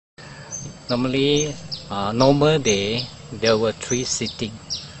Normally, normal day, there were 3 sitting.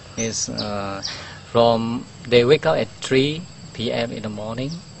 From they wake up at 3 p.m. in the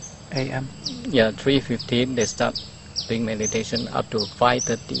morning. a.m. Yeah, 3:15 they start doing meditation up to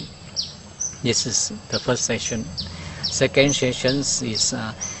 5:30. This is the first session. Second session is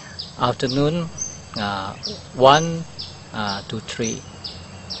afternoon 1 to 3.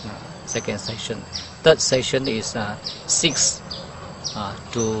 Second session. Third session is 6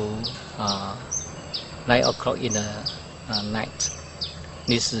 to 9 o'clock in the night.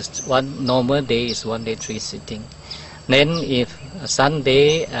 This is one normal day, is 1 day 3 sitting. Then if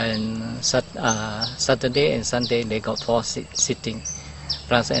Sunday and Saturday and Sunday they got 4 sitting,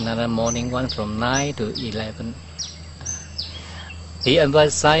 plus another morning one from 9 to 11. He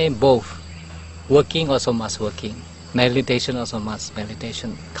emphasized both. Working also must working. Meditation also must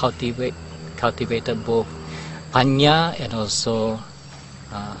meditation. Cultivated both panya and also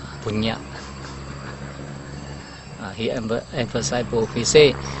punya. He emphasized both. He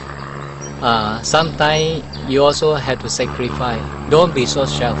say sometimes you also have to sacrifice. Don't be so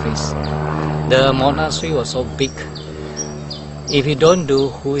selfish. The monastery was so big. If you don't do,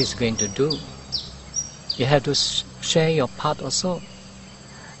 who is going to do? You have to share your part also.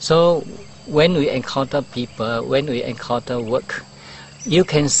 So when we encounter people, when we encounter work, you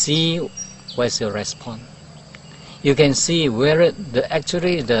can see what's your response. You can see where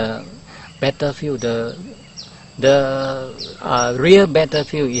actually the battlefield, the real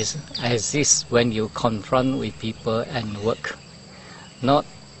battlefield exists when you confront with people and work. Not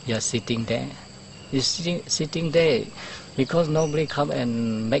you're sitting there. You're sitting there because nobody come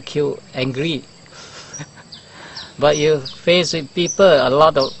and make you angry. But you face with people, a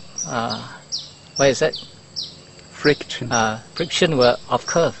lot of what is that? Friction. Friction will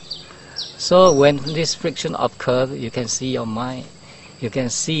occur. So when this friction occurs, you can see your mind. You can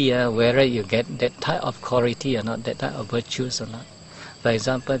see whether you get that type of quality or not, that type of virtues or not. For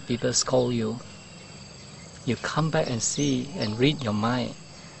example, people scold you. You come back and see and read your mind,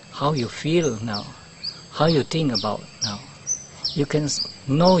 how you feel now, how you think about now. You can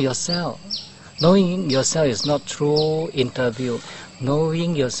know yourself. Knowing yourself is not through interview.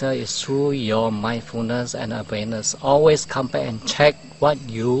 Knowing yourself is through your mindfulness and awareness. Always come back and check what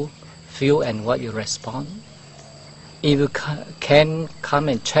you feel and what you respond. If you can come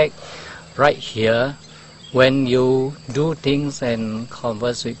and check right here, when you do things and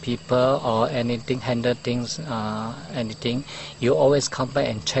converse with people or anything, handle things, anything, you always come back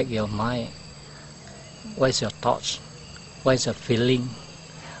and check your mind. What is your thoughts? What is your feeling?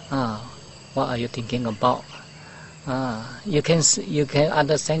 What are you thinking about? You can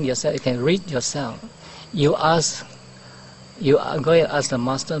understand yourself. You can read yourself. You are going to ask the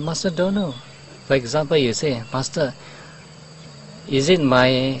master. Master don't know. For example, you say, Master, is it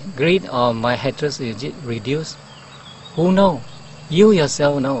my greed or my hatred is it reduced? Who know? You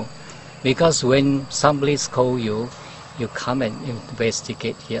yourself know. Because when somebody scolds you, you come and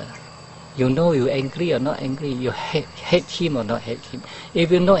investigate here. You know you're angry or not angry. You hate him or not hate him.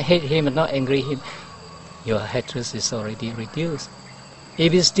 If you not hate him or not angry him, your hatred is already reduced.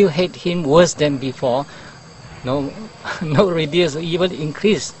 If you still hate him worse than before, no reduce, even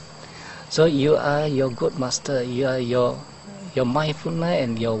increase. So you are your good master. You are your mindfulness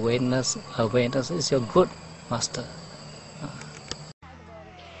and your awareness is your good master.